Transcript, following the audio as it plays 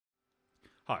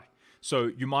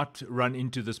So you might run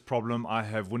into this problem. I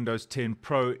have Windows 10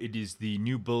 Pro. It is the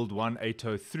new build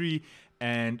 1803.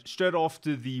 And straight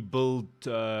after the build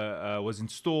was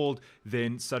installed,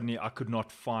 then suddenly I could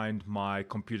not find my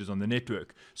computers on the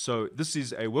network. So this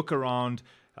is a workaround.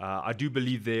 I do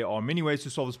believe there are many ways to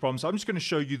solve this problem. So I'm just going to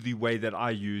show you the way that I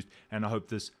used, and I hope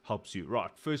this helps you. Right.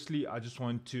 Firstly, I just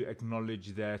want to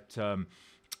acknowledge that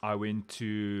I went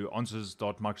to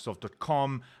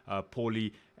answers.microsoft.com,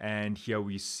 poorly, and here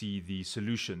we see the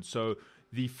solution. So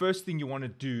the first thing you want to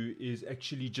do is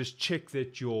actually just check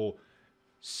that your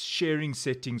sharing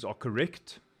settings are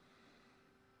correct.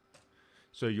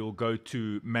 So you'll go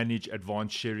to Manage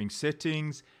Advanced Sharing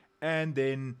Settings, and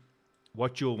then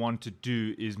what you'll want to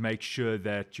do is make sure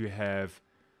that you have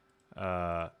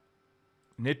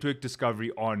Network Discovery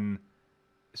on.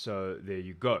 So there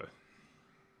you go.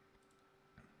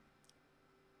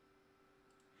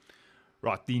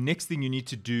 Right, the next thing you need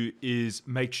to do is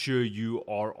make sure you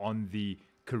are on the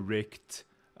correct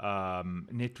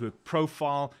network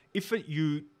profile. If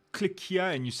you click here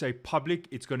and you say public,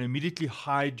 it's going to immediately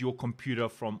hide your computer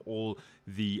from all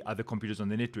the other computers on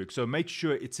the network. So make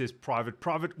sure it says private.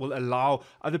 Private will allow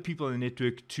other people on the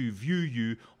network to view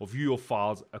you or view your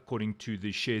files according to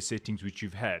the share settings which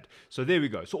you've had. So there we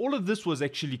go. So all of this was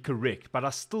actually correct, but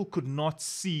I still could not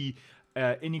see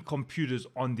any computers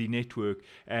on the network,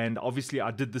 and obviously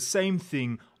I did the same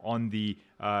thing on the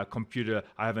computer.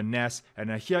 I have a NAS,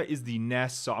 and here is the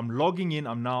NAS. So I'm logging in.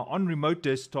 I'm now on remote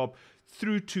desktop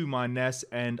through to my NAS,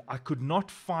 and I could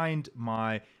not find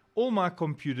all my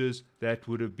computers that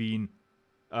would have been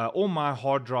all my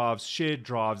hard drives, shared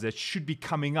drives that should be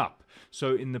coming up.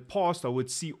 So in the past, I would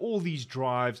see all these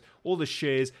drives, all the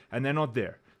shares, and they're not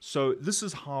there. So this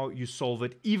is how you solve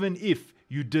it, even if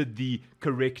you did the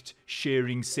correct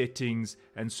sharing settings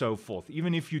and so forth.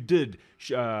 Even if you did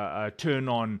turn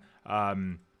on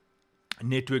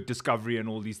network discovery and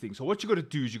all these things. So what you got to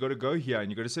do is you got to go here and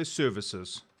you got to say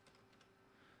services.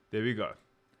 There we go.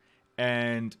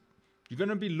 And you're going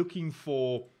to be looking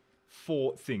for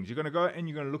 4 things. You're going to go and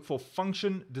you're going to look for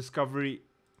function discovery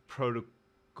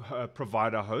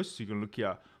provider host. So you're going to look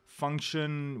here.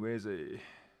 Function, where's a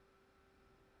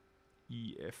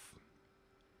EF?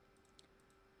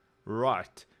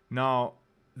 Right. Now,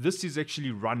 this is actually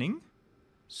running.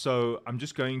 So I'm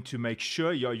just going to make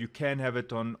sure, you can have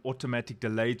it on automatic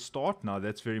delayed start. Now,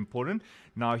 that's very important.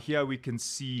 Now, here we can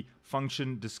see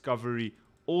function discovery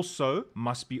also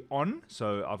must be on.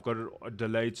 So I've got a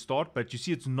delayed start, but you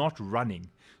see it's not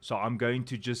running. So I'm going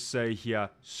to just say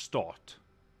here, start.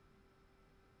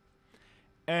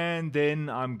 And then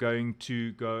I'm going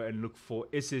to go and look for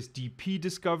SSDP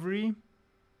discovery.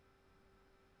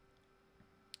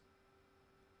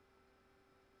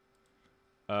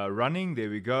 Running, there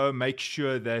we go. Make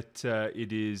sure that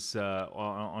it is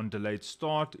on delayed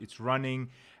start. It's running.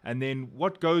 And then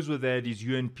what goes with that is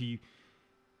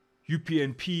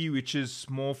UPnP, which is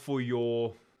more for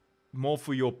your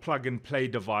plug and play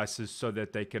devices so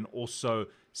that they can also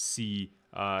see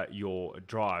your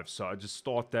drive. So I just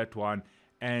start that one,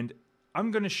 and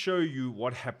I'm going to show you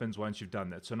what happens once you've done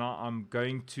that. So now I'm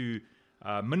going to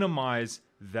minimize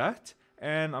that,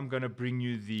 and I'm going to bring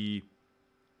you the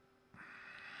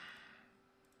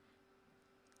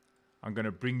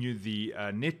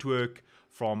network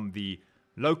from the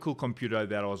local computer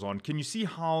that I was on. Can you see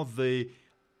how the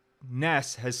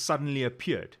NAS has suddenly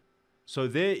appeared? So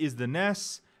there is the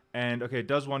NAS, and okay, it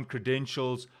does want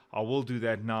credentials. I will do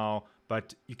that now,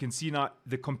 but you can see now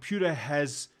the computer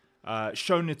has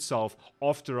shown itself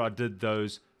after I did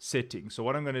those settings. So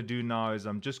what I'm going to do now is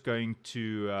I'm just going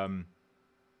to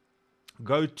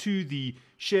go to the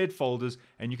shared folders,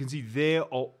 and you can see there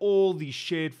are all the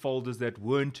shared folders that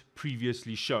weren't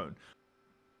previously shown.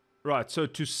 Right, so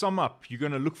to sum up, you're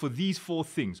going to look for these 4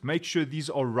 things. Make sure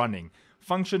these are running.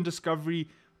 Function discovery,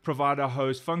 provider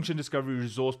host, function discovery,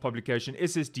 resource publication,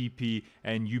 SSDP,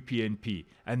 and UPnP.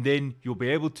 And then you'll be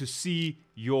able to see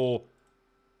your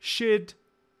shared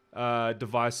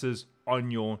devices on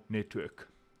your network.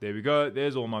 There we go.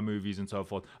 There's all my movies and so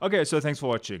forth. Okay, so thanks for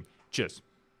watching. Cheers.